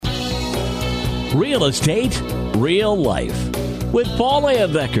Real estate, real life. With Paul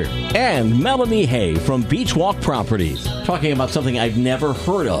Ayebecker and Melanie Hay from Beach Walk Properties. Talking about something I've never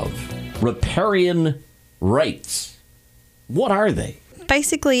heard of. Riparian rights. What are they?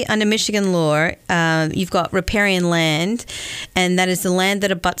 Basically, under Michigan law, you've got riparian land, and that is the land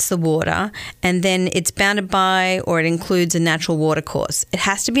that abuts the water, and then it's bounded by or it includes a natural water course. It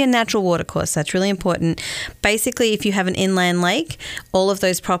has to be a natural water course. That's really important. Basically, if you have an inland lake, all of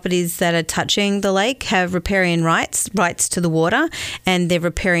those properties that are touching the lake have riparian rights to the water, and they're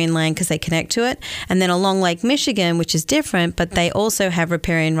riparian land because they connect to it. And then along Lake Michigan, which is different, but they also have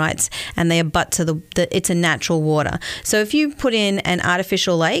riparian rights, and they abut to it's a natural water. So if you put in an artificial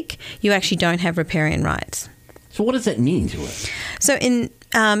lake, you actually don't have riparian rights. So what does that mean to us? So in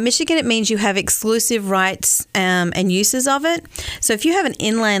Michigan, it means you have exclusive rights and uses of it. So if you have an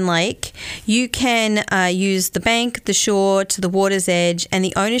inland lake, you can use the bank, the shore to the water's edge, and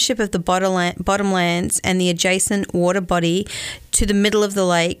the ownership of the bottomlands and the adjacent water body to the middle of the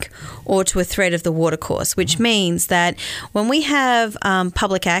lake or to a thread of the water course, which means that when we have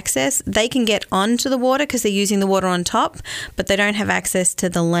public access, they can get onto the water because they're using the water on top, but they don't have access to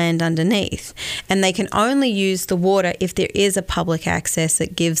the land underneath. And they can only use the water if there is a public access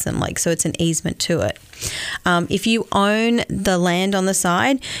that gives them, so it's an easement to it. If you own the land on the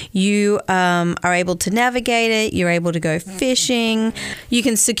side, you are able to navigate it. You're able to go fishing. You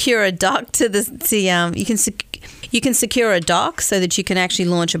can secure a dock to you can secure a dock so that you can actually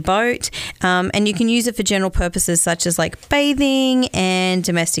launch a boat, and you can use it for general purposes such as bathing and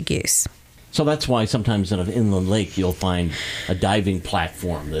domestic use. So that's why sometimes in an inland lake you'll find a diving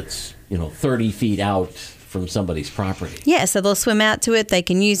platform that's 30 feet out from somebody's property. Yeah, so they'll swim out to it, they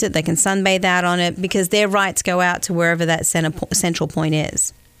can use it, they can sunbathe out on it because their rights go out to wherever that central point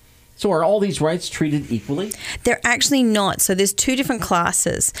is. So are all these rights treated equally? They're actually not. So there's two different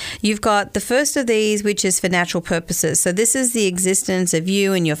classes. You've got the first of these, which is for natural purposes. So this is the existence of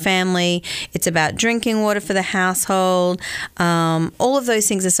you and your family. It's about drinking water for the household, all of those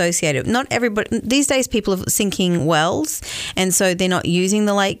things associated. Not everybody, these days people are sinking wells, and so they're not using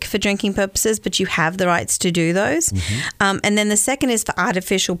the lake for drinking purposes, but you have the rights to do those. Mm-hmm. And then the second is for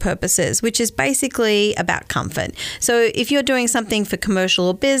artificial purposes, which is basically about comfort. So if you're doing something for commercial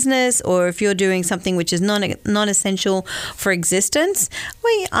or business, or if you're doing something which is non-essential for existence,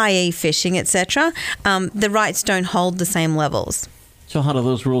 i.e. fishing, etc., the rights don't hold the same levels. So how do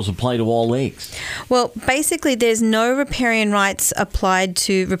those rules apply to all lakes? Well, basically, there's no riparian rights applied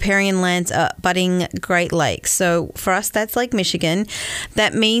to riparian lands abutting Great Lakes. So for us, that's Lake Michigan.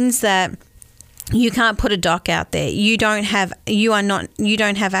 That means that you can't put a dock out there. You don't have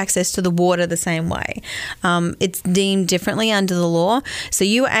access to the water the same way. It's deemed differently under the law. So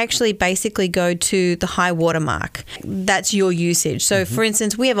you actually basically go to the high water mark. That's your usage. So for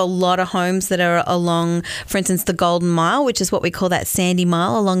instance, we have a lot of homes that are along, for instance, the Golden Mile, which is what we call that sandy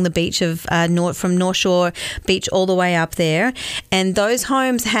mile along the beach of from North Shore Beach all the way up there. And those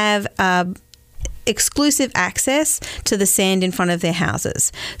homes have exclusive access to the sand in front of their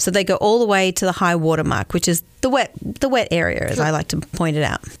houses. So they go all the way to the high water mark, which is the wet area, as I like to point it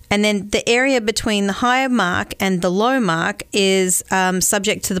out. And then the area between the high mark and the low mark is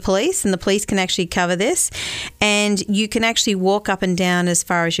subject to the police, and the police can actually cover this. And you can actually walk up and down as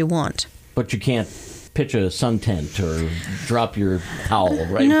far as you want. But you can't pitch a sun tent or drop your towel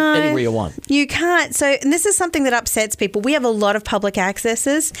No, anywhere you want. You can't. So, and this is something that upsets people. We have a lot of public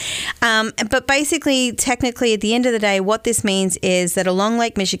accesses, but basically, technically, at the end of the day, what this means is that along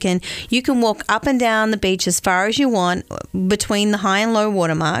Lake Michigan, you can walk up and down the beach as far as you want between the high and low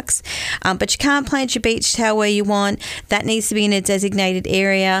water marks, but you can't plant your beach towel where you want. That needs to be in a designated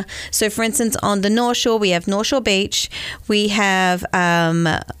area. So, for instance, on the North Shore, we have North Shore Beach. We have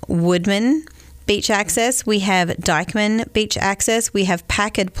Woodman Beach access, we have Dykeman Beach access, we have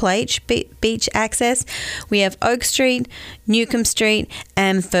Packard Plate Beach access, we have Oak Street, Newcomb Street,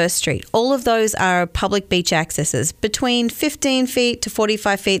 and First Street. All of those are public beach accesses between 15 feet to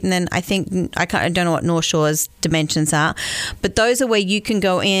 45 feet, and then I don't know what North Shore's dimensions are, but those are where you can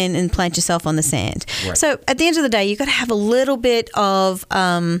go in and plant yourself on the sand. Right. So at the end of the day, you've got to have a little bit of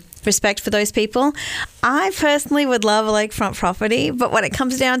respect for those people. I personally would love a lakefront property, but when it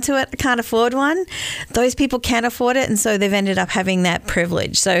comes down to it, I can't afford one. Those people can't afford it, and so they've ended up having that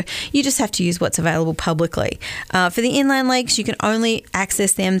privilege. So you just have to use what's available publicly. For the inland lakes, you can only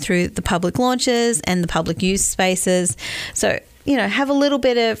access them through the public launches and the public use spaces. So have a little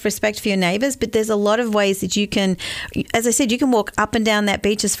bit of respect for your neighbors, but there's a lot of ways that you can, as I said, you can walk up and down that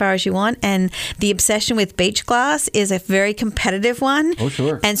beach as far as you want. And the obsession with beach glass is a very competitive one. Oh,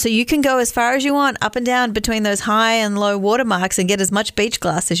 sure. And so you can go as far as you want up and down between those high and low water marks and get as much beach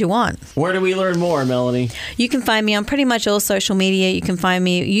glass as you want. Where do we learn more, Melanie? You can find me on pretty much all social media. You can find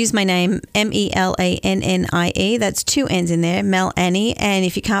me, use my name, Melannie. That's 2 N's in there, Mel Annie. And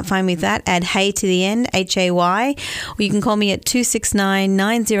if you can't find me with that, add Hay to the end, Hay. Or you can call me at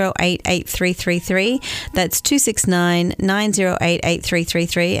 269-908-8333. That's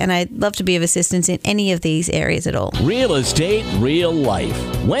 269-908-8333. And I'd love to be of assistance in any of these areas at all. Real Estate, Real Life.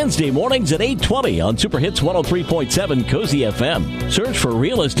 Wednesday mornings at 8:20 on Super Hits 103.7 Cozy FM. Search for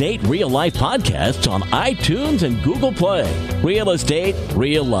Real Estate, Real Life podcasts on iTunes and Google Play. Real Estate,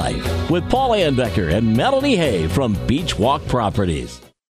 Real Life with Paul Anbecker and Melanie Hay from Beach Walk Properties.